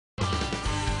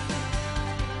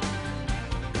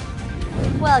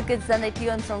Well, good Sunday to you.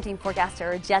 I'm Storm Team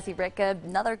forecaster Jesse Ricka.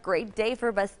 Another great day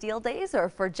for Bastille Days or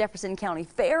for Jefferson County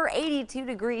Fair. 82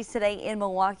 degrees today in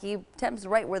Milwaukee. Temps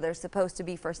right where they're supposed to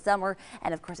be for summer.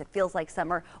 And of course, it feels like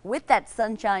summer with that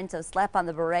sunshine. So slap on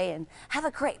the beret and have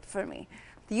a crepe for me.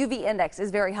 The UV index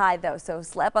is very high though, so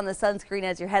slap on the sunscreen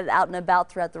as you're headed out and about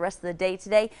throughout the rest of the day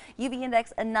today. UV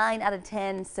index a 9 out of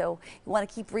 10, so you want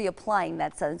to keep reapplying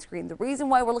that sunscreen. The reason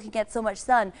why we're looking at so much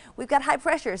sun, we've got high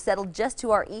pressure settled just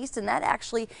to our east, and that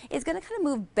actually is going to kind of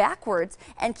move backwards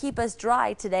and keep us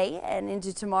dry today and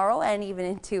into tomorrow and even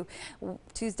into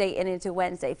Tuesday and into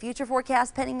Wednesday. Future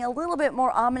forecast painting a little bit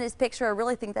more ominous picture. I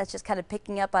really think that's just kind of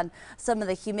picking up on some of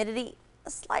the humidity. A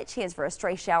slight chance for a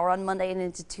stray shower on Monday and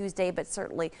into Tuesday, but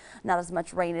certainly not as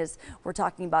much rain as we're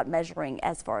talking about measuring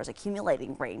as far as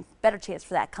accumulating rain. Better chance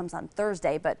for that comes on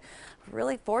Thursday, but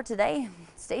really for today,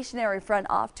 stationary front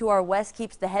off to our west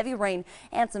keeps the heavy rain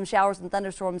and some showers and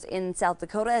thunderstorms in South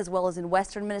Dakota as well as in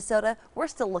western Minnesota. We're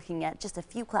still looking at just a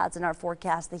few clouds in our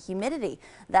forecast. The humidity,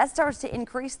 that starts to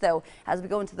increase though as we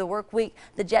go into the work week.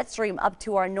 The jet stream up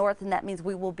to our north, and that means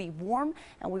we will be warm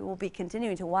and we will be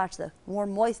continuing to watch the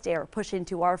warm moist air push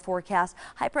into our forecast.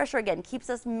 High pressure again keeps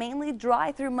us mainly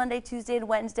dry through Monday, Tuesday and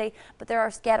Wednesday, but there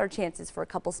are scattered chances for a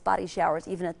couple spotty showers,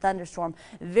 even a thunderstorm.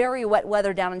 Very wet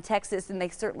weather down in Texas, and they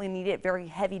certainly need it. Very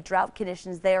heavy drought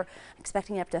conditions there,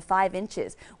 expecting up to 5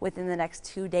 inches within the next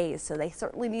 2 days. So they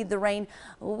certainly need the rain.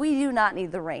 We do not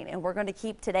need the rain, and we're going to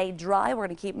keep today dry. We're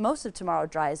going to keep most of tomorrow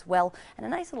dry as well, and a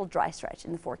nice little dry stretch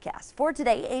in the forecast. For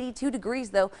today, 82 degrees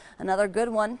though, another good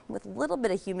one with a little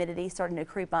bit of humidity starting to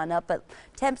creep on up, but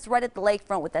temps right at the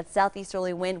lakefront with that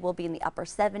southeasterly wind will be in the upper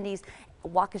 70s.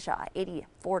 Waukesha,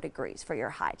 84 degrees for your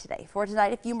high today. For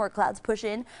tonight, a few more clouds push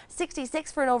in.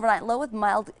 66 for an overnight low with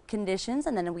mild conditions,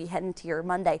 and then we head into your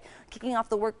Monday. Kicking off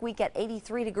the work week at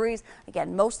 83 degrees.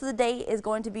 Again, most of the day is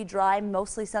going to be dry,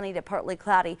 mostly sunny to partly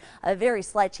cloudy. A very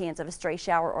slight chance of a stray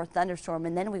shower or thunderstorm,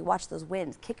 and then we watch those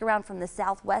winds kick around from the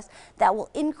southwest. That will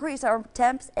increase our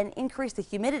temps and increase the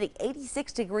humidity.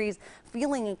 86 degrees,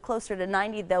 feeling closer to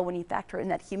 90 though when you factor in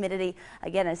that humidity.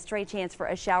 Again, a stray chance for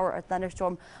a shower or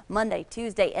thunderstorm Monday,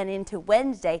 Tuesday and into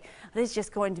Wednesday. It is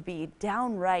just going to be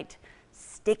downright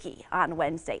sticky on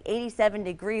Wednesday. 87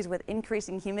 degrees with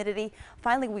increasing humidity.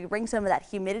 Finally, we bring some of that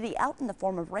humidity out in the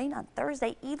form of rain on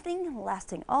Thursday evening,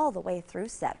 lasting all the way through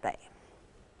Saturday.